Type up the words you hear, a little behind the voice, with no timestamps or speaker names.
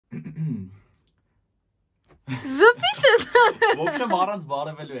Ժպիտը։ Ոբշեմ առանց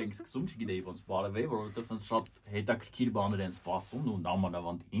բարևելու ենք սկսում, չգիտեի ոնց բարևեի, որովհետև սենց շատ հետաքրքիր բաներ են սպասվում, ու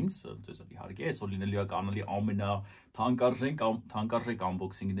նամանավանդ ինձ, դες իհարկե, այսօր լինելու է կանալի ամենաթանկարժեք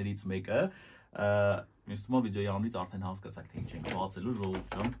անբոքսինգներից մեկը, ինձ թվում է վիդեոյի անունից արդեն հասկացաք, թե ինչ ենք բացելու, ժողովուրդ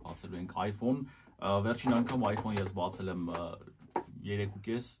ջան, բացելու ենք iPhone, վերջին անգամ iPhone ես բացել եմ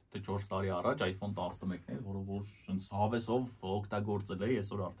 3.5-4 տարի առաջ, iPhone 11-ն էր, որը որ սենց հավեսով օգտագործել էի,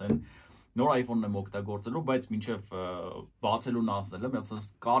 այսօր արդեն նոր iPhone-ն եմ օգտագործելու, բայց մինչև բացելուն ասելը, մի հատ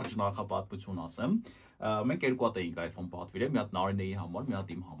կարճ նախապատմություն ասեմ, մենք երկու հատ էինք iPhone պատվիրել, մի հատ Նարինեի համար, մի հատ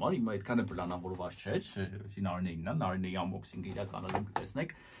իմ համար, հիմա այդքան է պլանավորված չէ, Նարինեինն է, Նարինեի unboxing-ը իրականանում կտեսնեք։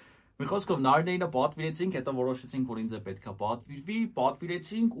 Մի խոսքով Նարինեինը պատվիրեցինք, հետո որոշեցինք, որ ինձ է պետքա պատվիրվի,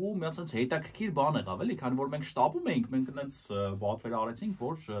 պատվիրեցինք ու մի հատ սենց հետաքրքիր բան եղավ, էլի, քանի որ մենք շտապում էինք, մենք այնց պատվեր արեցինք,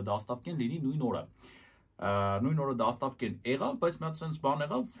 որ դաստավկեն լինի նույն օրը։ Նույն օրը դաստավկեն եղավ, բայց մի հատ սենց բան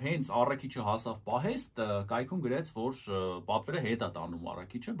եղավ, հենց առաքիչը հասավ պահեստ, կայքում գրեց, որ պատվերը հետ է տանում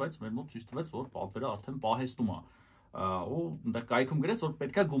առաքիչը, բայց մեր մոտ ցույց տվեց, որ պատվերը արդեն պահեստում է։ Ու այնտեղ կայքում գրեց, որ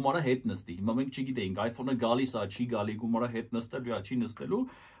պետքա գումարը հետ նստի։ Հիմա մենք չգիտեինք, iPhone-ը գալիս է, չի գալի, գումարը հետ նստելու է, չի նստելու,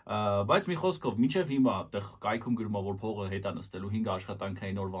 բայց մի խոսքով, մինչև հիմա այդտեղ կայքում գրում է, որ փողը հետ է նստելու 5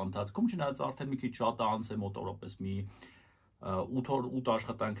 աշխատանքային օրվա ընթացքում, չնայած արդեն մի քիչ շատ է անցել, մոտավորապես մի 8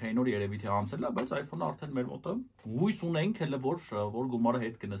 աշխատանքային օր երևի թե անցել է, բայց iPhone-ը արդեն մեր մոտ է։ Հույս ունենք հələ որ գումարը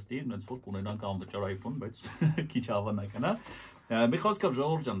հետ կնստի, այնց որ կունենանք անվճար iPhone, բայց քիչ հավանական է։ Մի խոսքով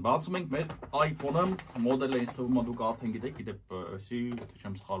ժողովուրդ ջան, բացում ենք մեր iPhone-ը, մոդելը ինձ թվում է դուք արդեն գիտեք, գիտեք, էսի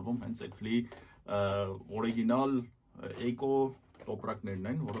չեմ սխալվում, հենց Apple-ի օրիգինալ էկո տոպրակներն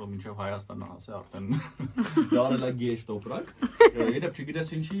են, որը մինչև Հայաստանը հասե արդեն դարել է գեշ տոպրակ։ Երբ չգիտես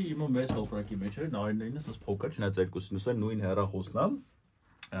ինչի, իմը մեծ տոպրակի մեջ էր, Նարինեինը սենց փոքր, չնայած երկուսինս էլ նույն հեռախոսն է։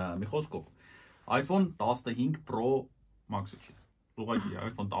 Մի խոսքով, iPhone 15 Pro Max-ը չի։ Ուղղակի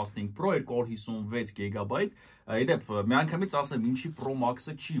iPhone 15 Pro 256 GB։ Երբ միանգամից ասեմ, ինչի Pro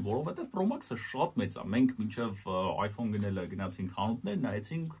Max-ը չի, որովհետև Pro Max-ը շատ մեծ է։ Մենք մինչև iPhone գնելը գնացինք խանութներ,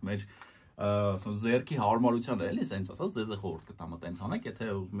 նայեցինք մեր Զեղչի հարմարությանը էլի սենց ասած ձեզ է խորհուրդ կտամ այտենց անեք, եթե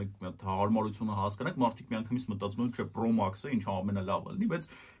ուզում եք մի հատ հարմարությունը հասկանաք, մարդիկ միանգամից մտածում են, չէ, Pro Max-ը ինչ ամենալավը լինի, բայց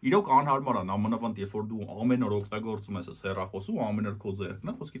իրոք անհարմար է, նամանավանդ երբ որ դու ամեն օր օգտագործում ես այս հեռախոսը ու ամեն օր քո ձեռքն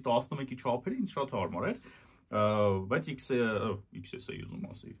է, խոսքի 11-ի չափերը ինձ շատ հարմար էր, բայց XS-ը ուզում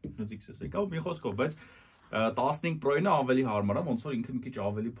ասի, հենց XS-ը եկավ, մի խոսքով, բայց 15 Pro-ն ավելի հարմար է, ոնց որ ինքը մի քիչ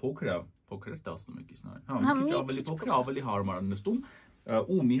ավելի փոքր է 11-ից նայ, հա, մի քիչ ավելի փոքր է, ավելի հարմար է նստում։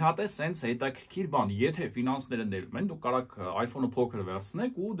 Ու մի հատ է սենց հետաքրքիր բան, եթե ֆինանսները ներում են, դուք կարաք iPhone-ը փոքր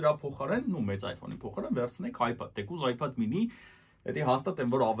վերցնեք ու դրա փոխարեն, ու մեծ iPhone-ի փոխարեն վերցնեք iPad, թեկուզ iPad mini, դա հաստատ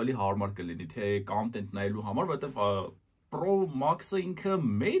եմ որ ավելի հարմար կլինի, թե content նայելու համար, որովհետև Pro Max-ը ինքը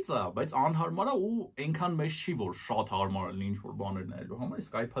մեծ է, բայց անհարմար է ու այնքան մեծ չի, որ շատ հարմար լինի ինչ-որ բաներ նայելու համար,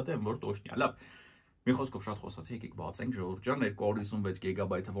 իսկ iPad-ը եմ որ տոշնի է, լավ։ Մի խոսքով շատ խոսացի, եկեք բացենք ժողովուրդ ջան, 256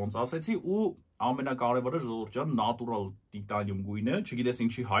 GB-ը ոնց ասեցի ու ամենակարևորը ժողովուրդ ջան, natural titanium գույնը, չգիտես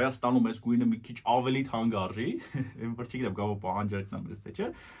ինչի Հայաստանում այս գույնը մի քիչ ավելի թանկ արժի, որ չգիտեմ գավը պահանջարկն է մեզ թե չէ,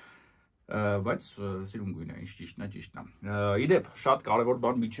 բայց սիրուն գույն է, ինչ ճիշտն է, ճիշտն է։ Իդեպ շատ կարևոր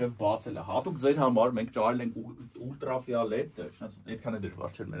բան միջև բացելը, հատուկ ձեր համար մենք ճարել ենք ուլտրաֆիոլետ, չնայած այդքան է դժվար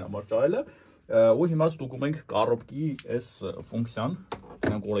չէր մեր համար ճարելը, ու հիմա ստուգում ենք կառոպկի այս ֆունկցիան,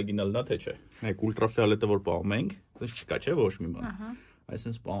 նրանք օրիգինալն է թե չէ։ Մեկ ուլտրաֆիոլետը որ պահում ենք, դες չկա չէ ոչ մի բան։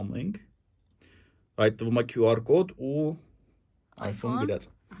 Այսինքն պահում ենք։ Հայտնվում է QR կոդ ու iPhone գրած։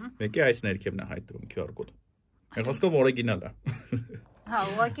 Մեկի այս ներքևն է հայտնվում QR կոդ։ Խոսքով օրիգինալ է։ Հա,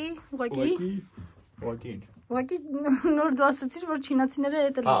 ուղղակի ինչ։ Ուղղակի նոր դու ասացիր, որ չինացիները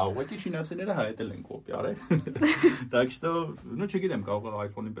հետել են։ Հա, ուղղակի չինացիները հետել են կոպի արել։ Так что, ну չգիտեմ, կարող է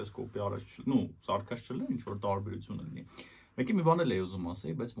iPhone-ի պես կոպի արած, ну, սարքած չլինի, ինչ որ տարբերություն լինի։ Մեկի մի բան էլ էի ուզում ասի,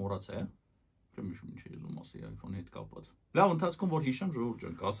 բայց մոռացա, չեմ հիշում ինչ էի ուզում ասի iPhone-ի հետ կապված։ Լավ, ընթացքում որ հիշեմ ժողովուրդ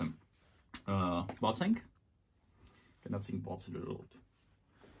ջան, կասեմ։ Բացենք։ Գնացինք բացելու ժողովուրդ։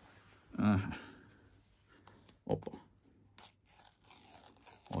 Օպա։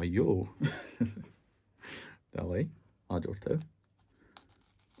 Այո։ Դավայ, հաջորդը։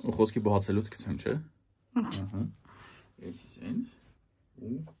 Ու խոսքի բացելուց սկսեմ, չէ։ Ահա։ Էսի սենց։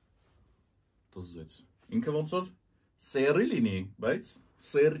 Ու դզեց։ Ինքը ոնց որ սերի լինի, բայց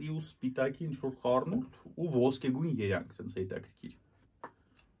սերի ու սպիտակի ինչ-որ խառնուրդ ու ոսկեգույն երանգ, սենց հետաքրքիր։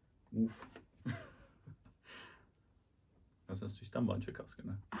 Ուֆ։ Ասենց ցույց տամ բան չեք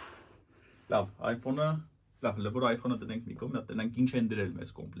հասկանա։ Լավ, iPhone-ը լավ, որ iPhone-ը դնենք մի կողմ, տենանք ինչ են դրել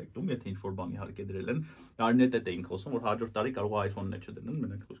մեզ կոմպլեկտում, եթե ինչ-որ բան իհարկե դրել են, տարիներ հետ էինք խոսում, որ հաջորդ տարի կարող է iPhone-ը չդնեն,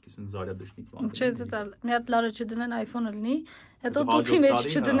 մենակ խոսքիս են զարյադշնիկ բան։ Չէ, դա մի հատ լարը չդնեն iPhone-ը լինի, հետո դուքի մեջ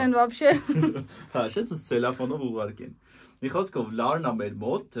չդնեն вообще։ Հա, շեշ ցելոֆոնով ուղարկեն։ Մի խոսքով լարն է մեր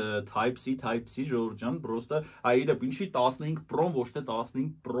մոտ, Type-C, Ժորժ ջան, պրոստը, այ ինչի 15 Pro-ն ոչ թե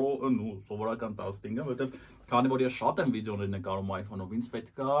 15 Pro-ն ու սովորական 15-ը, որովհետև քանի որ ես շատ եմ վիդեոներ նկարում iPhone-ով, ինձ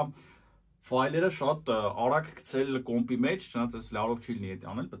պետք է ֆայլերը շատ արագ գցել կոմպի մեջ, չնայած այս լարով չի լինի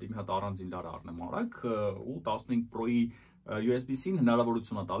դա անել, պետք է մի հատ առանձին լար առնեմ արագ ու 15 Pro-ի USB-C-ին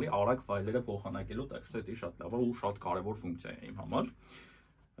հնարավորություն է տալի արագ ֆայլերը փոխանակելու, так что դա շատ լավ է ու շատ կարևոր ֆունկցիա է իմ համար։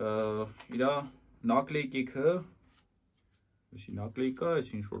 Իր նակլեյկը Այսի նակլեյկա, այս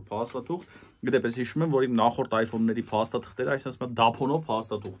ինչ-որ փաստաթուղթ, գիտես հիշում եմ, որ իմ նախորդ iPhone-ների փաստաթղթերը, այս ասում եմ դափոնով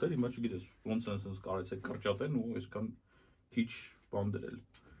փաստաթուղթեր, հիմա չգիտես, ոնց են sense կարեցեք կրճատեն ու այսքան քիչ բան դրել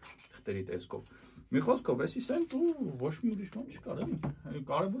թղթերի տեսքով։ Մի խոսքով, էսի sense ու ոչ մի ուրիշ բան չկար, էլի։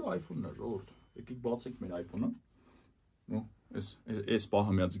 Կարևորը iPhone-ն է, ժողովուրդ։ Եկեք բացենք մեր iPhone-ը։ Ու այս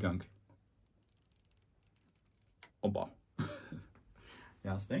պահը միած գանք։ Օպա։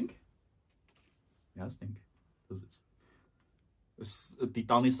 Яснենք։ Դզից։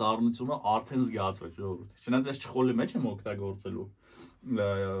 Տիտանի սառնությունը արդեն զգացվեց ժողովուրդ։ Չնայած ես չխոլի մեջ եմ օգտագործելու,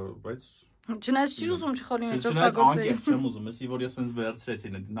 բայց չնայած չի ուզում չխոլի մեջ օգտագործել։ Անկեղծ չեմ ուզում, էսի որ ես ինձ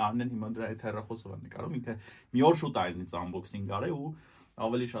վերցրեցին, նարնեն հիմա դրա այդ հեռախոսով են նկարում, ինքը մի օր շուտ այզնից unboxing արի ու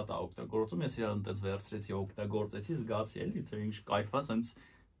ավելի շատ է օգտագործում, ես իրան այդպես վերցրեցի, օգտագործեցի, զգացի էլի, թե ինչ կայֆ է,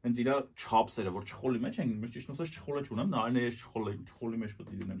 հենց իր չափսերը, որ չխոլի մեջ են, միշտ ճիշտ ասած չխոլը չունեմ, նարնե ես չխոլի մեջ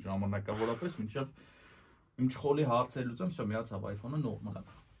պետք է լինեն ժամանակավորապես, մինչև Ինչ խոլի հարցեր լուծեմ, всё միացավ iPhone-ը նորմալ է։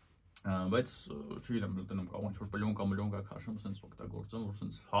 Բայց չգիտեմ, դնում կարող ինչ-որ պլյոնկա քաշում, sense օգտագործում, որ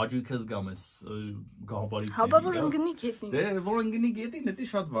sense հաջույքը զգամ ես գաբարիտի։ Հապա որ ընկնի գետնին։ Դե որ ընկնի գետնին, դա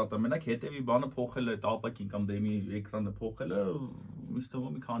շատ վատ է։ Մենակ հետևի բանը փոխել է, տապակին կամ դեմի էկրանը փոխելը, ինձ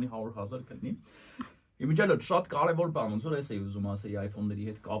թվում է մի քանի 100,000 կլինի։ Իմիջիալը շատ կարևոր բան, ոնց որ ես էի ուզում ասեի iPhone-ների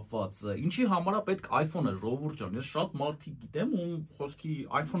հետ կապված։ Ինչի համար է պետք iPhone-ը, ժողովուրդ ջան, ես շատ մարդիկ գիտեմ, ում խոսքի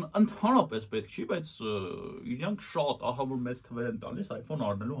iPhone-ը ընդհանրապես պետք չի, բայց իրանք շատ ահա որ մեծ թվեր են տալիս iPhone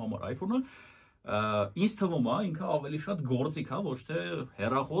առնելու համար։ iPhone-ը ինձ թվում է ինքը ավելի շատ գործիք է, ոչ թե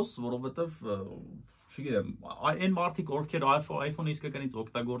հեռախոս, որովհետև չգիտեմ, այն մարդիկ, ովքեր iPhone-ը իսկականից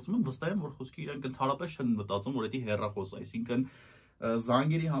օգտագործում են, վստահ եմ, որ խոսքի իրանք ընդհանրապես չեն մտածում, որ դա հեռախոս է, այսինքն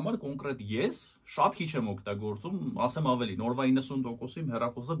Զանգերի համար կոնկրետ ես շատ քիչ եմ օգտագործում, ասեմ ավելի, նորվա 90%-ը իմ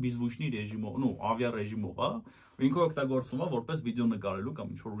հեռախոսը բիզվուշնի ռեժիմով, նո, ավիա ռեժիմով է, ինքը օգտագործվում է որպես վիդեո նկարելու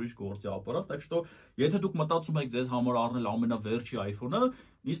կամ ինչ-որ ուրիշ գործի ապարատ, так что եթե դուք մտածում եք ձեզ համար առնել ամենավերջի iPhone-ը,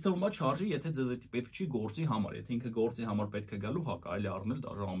 ինձ թվում է չարժի, եթե ձեզ դա պետք չի գործի համար, եթե ինքը գործի համար պետք է գալու, հա, կարելի առնել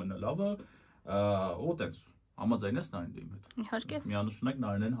դաժե ամենալավը, ու տենց Համաձայն ես նարին դու իմ հետ։ Իհարկե։ Միանշանակ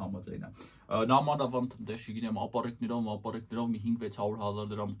նարինեն համաձայն է։ Նամանավանդ դες չգիտեմ ապարեկներով մի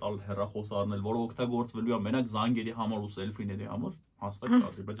 5-600,000 դրամ տալ հեռախոս առնել, որը օգտագործվելու է մենակ զանգերի համար ու սելֆիների համար, հաստատ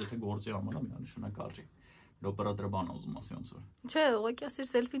կարժի, բայց եթե գործի համար է միանշանակ կարժի։ Օպերատորը բան ուզում ասի ոնց որ։ Չէ, ուղղակի ասիր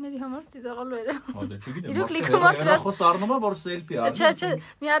սելֆիների համար ծիծաղալու էր։ Հա, դե չգիտեմ։ Իրոք լիքը մարդ հեռախոս առնում է, որ սելֆի առնի։ Չէ,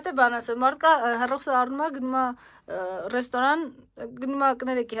 մի հատ է բան ասեմ, մարդկա հեռախոսը առնում է, գնում է ռեստորան, գնում է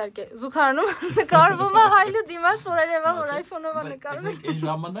կներեք իհարկե, զուգարանում նկարվում է հայլու դիմաց, որ երևա որ iPhone-ով է նկարում։ Այն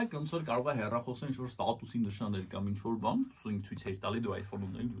ժամանակ ոնց որ կարող է հեռախոսը ինչ որ ստատուսի նշանել կամ ինչ որ բան, ցույց էր տալի դու iPhone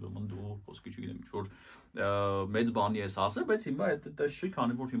ունես, ուրեմն դու խոսքի չգիտեմ ինչ որ մեծ բանի ես ասել, բայց հիմա դա չի,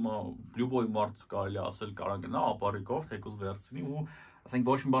 քանի որ հիմա լյուբոյ մարդ կարելի ասել կարա գնա ապարիկով, թեկուզ վերցնի ու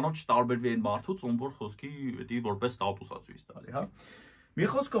ասենք ոչ մի բանով չտարբերվի այն մարդուց, ում որ խոսքի դա որպես ստատուս է ցույց տալի, հա։ Մի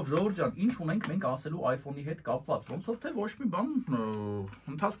խոսքով ժողովուրդ ջան, ինչ ունենք մենք ասելու iPhone-ի հետ կապված, ոնց որ թե ոչ մի բան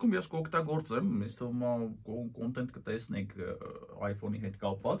ընթացքում ես կօգտագործեմ, ինձ թվում է կոնտենտ կտեսնեք iPhone-ի հետ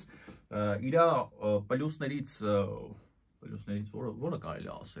կապված, իր պլյուսներից որը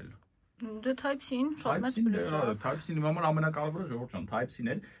կարելի ասել Դե Type-C-ին շատ մեծ պլյուս է։ Type-C-ին իմ համար ամենակարևորը ժողովուրդ ջան, Type-C-ն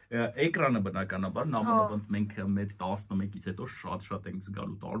էր, էկրանը բնականաբար, նամանավանդ մենք մեր 11-ից հետո շատ ենք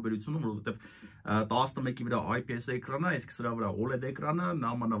զգալու տարբերությունը, որովհետև 11-ի վրա IPS էկրան է, իսկ սրա վրա OLED էկրանը,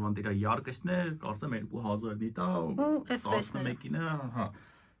 նամանավանդ իր яркостն է, կարծեմ 2000 նիտ է, 11-ին է, հա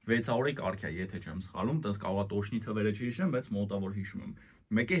 600-ի կարգ է, եթե չեմ սխալում, տես կարող է տոշնի թվերը չհիշեմ, բայց մոտավոր հիշում եմ։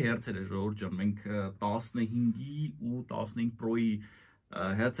 Մեկը հերցերը ժողովուրդ ջան, մենք 15-ի ու 15 Pro-ի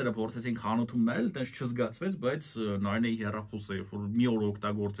հերցերը փորձեցինք խանութում նայել, տես չզգացվեց, բայց նայնեի հեռախոսը, որ մի օր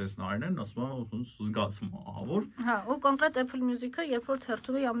օգտագործես նայնեն, ասում եմ, զգացվում է, ահա որ։ Հա, ու կոնկրետ Apple Music-ը, երբ որ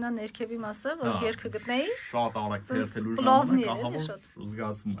թերթում էի ամենաներքևի մասը, որ երգը գտնեի, շատ արագ թերթելու ժամանակ, ահա որ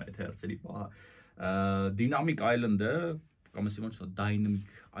զգացվում է այդ հերցերի պահը։ Dynamic Island-ը, կամ ասի ոնց է,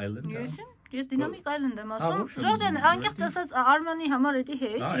 Dynamic Island-ը։ Ես դինամիկ այլենդ եմ ասում։ Ժորժան, անկեղծ ասած Արմանի համար էդի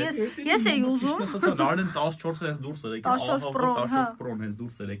հեչ։ Ես էի ուզում։ Նարեն 14-ը հենց դուրս էր եկել, 14 Pro-ն հենց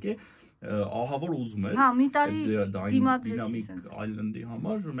դուրս էր եկել, ահա որ ուզում էր։ Հա, մի տարի դիմադրեցի դինամիկ այլենդի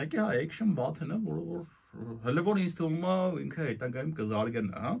համար, մեկը հա action button-ը, որը հələ որ ինձ թվում է ինքը հետագայում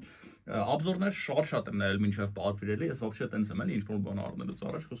կզարգանա, հա։ Obzor-ներ շատ եմ նայել մինչև պատվիրել, ես вообще տենց եմ էլի ինչ-որ բան առնելուց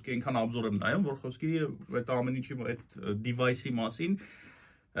առաջ, խոսքի այնքան obzor եմ նայում, որ խոսքի այդ ամեն ինչի այդ device-ի մասին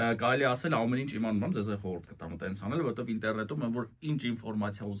կարելի ասել ամեն ինչ իմանում եմ, ձեզ է խորհուրդ կտամ տենց անել, որովհետև ինտերնետում եմ որ ինչ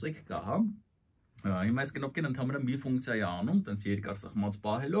ինֆորմացիա ուզեք կա, հա։ Հիմա այս կնոպկեն ընդհանրապես մի ֆունկցիա է անում, տենց երկար սխմած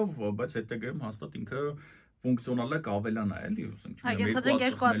պահելով, բայց հետագայում հաստատ ինքը ֆունկցիոնալ է կավելանա էլի, ասենք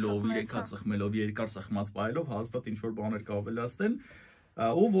ծխմելով, երկար սխմած պահելով, հաստատ ինչ որ բաներ կավելացնեն,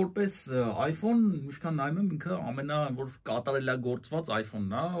 ու որպես iPhone միշտ նայում եմ ինքը ամենա որ կատարելագործված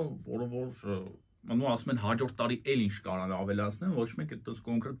iPhone-ն է, որը որ նո ասում են հաջորդ տարի էլ ինչ կարող ավելացնեն, ոչ մեկ այդպես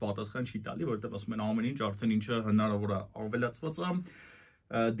կոնկրետ պատասխան չի տալի, որովհետև ասում են ամեն ինչ արդեն ինչը հնարավոր է ավելացված է,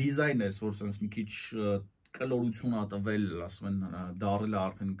 դիզայնը է, որ sense մի քիչ կլորություն ա տվել, ասում են դառել է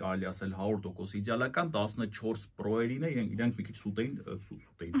արդեն կարելի ասել 100% իդեալական 14 Pro-երին է, իրենք մի քիչ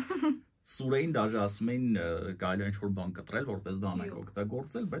սուրեին դաժե ասում են կարելի է ինչ-որ բան կտրել, որպես դանակ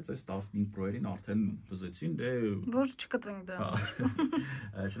օգտագործել, բայց այս 15 Pro-երին արդեն դզեցին, դե որ չկտրենք դրանով։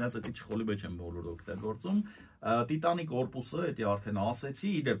 Չնայած էդի չխոլի մեջ են բոլոր օգտագործում։ Տիտանի կորպուսը, դա արդեն ասեցի,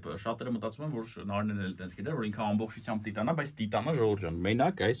 իդեպ շատերը մտածում են, որ նարնեն էլ տենց գիտեր, որ ինքը ամբողջությամբ տիտան է, բայց տիտանը Ժորժ ջան,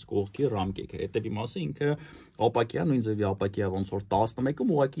 մենակ այս կողքի ռամկեքը, հետևի մասը ինքը ապակիա, նույն ձևի ապակիա ոնց որ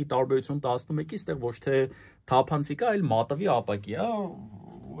 11-ում, ուղղակի տարբերություն 11-ի, այստեղ ոչ թե թափանցիկ է, այլ մատավի ապակիա,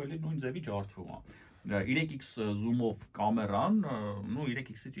 ու էլի նույն ձևի ջարդվում է։ 3x zoom-ով կամերան, նո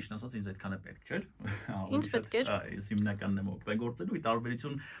 3x-ը ճիշտ ասած ինձ այդքան է պետք չէր։ Ինչ պետք էր։ Ես հիմնականն եմ օգտագործելու, ի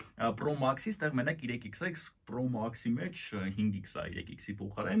տարբերություն Pro Max-ի, այստեղ մենակ 3x-ը, Pro Max-ի մեջ 5x-ը 3x-ի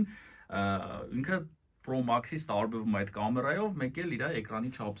փոխարեն, ինքը Pro Max-ից տարբերվում է այդ կամերայով, մեկ էլ իր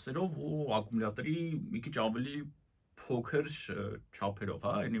էկրանի չափսերով ու ակումուլյատորի մի քիչ ավելի փոքր չափերով,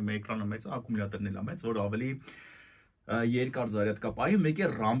 հա, այնի էկրանը մեծ է, ակումուլյատորն էլ է մեծ, որ ավելի երկար զարյատկա պահի, մեկ է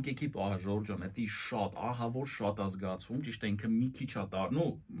ռամկեքի պահը Ժորժ ջան, դա շատ, ահա որ շատ է զգացվում, ճիշտ է ինքը մի քիչ է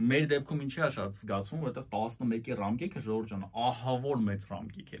դառնում, մեր դեպքում ինչի է շատ զգացվում, որովհետև 11-ի ռամկեքը Ժորժ ջան, ահա որ մեծ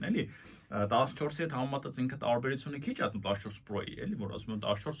ռամկեք են, էլի 14-ի հետ համեմատած ինքը տարբերությունը քիչ է 14 Pro-ի, էլի, որ ասում են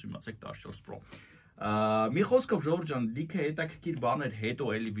 14, իմացեք 14 Pro։ Մի խոսքով Ժորժ ջան, լիքը հետաքրքիր բաներ հետո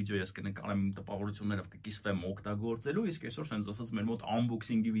էլի վիդեո ես կնկարեմ իմ տպավորություններով կկիսվեմ օգտագործելու, իսկ այսօր sense ասած մեր մոտ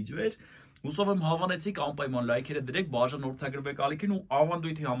unboxing-ի վիդեո էր։ Հուսով եմ հավանեցիք, անպայման լայքերը դրեք, բաժանորդագրվեք ալիքին ու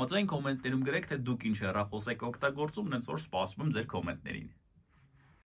ավանդույթի համաձայն կոմենտներում գրեք, թե դուք ինչ հեռախոս եք օգտագործում, նենց որ սպասում եմ ձեր կոմենտներին։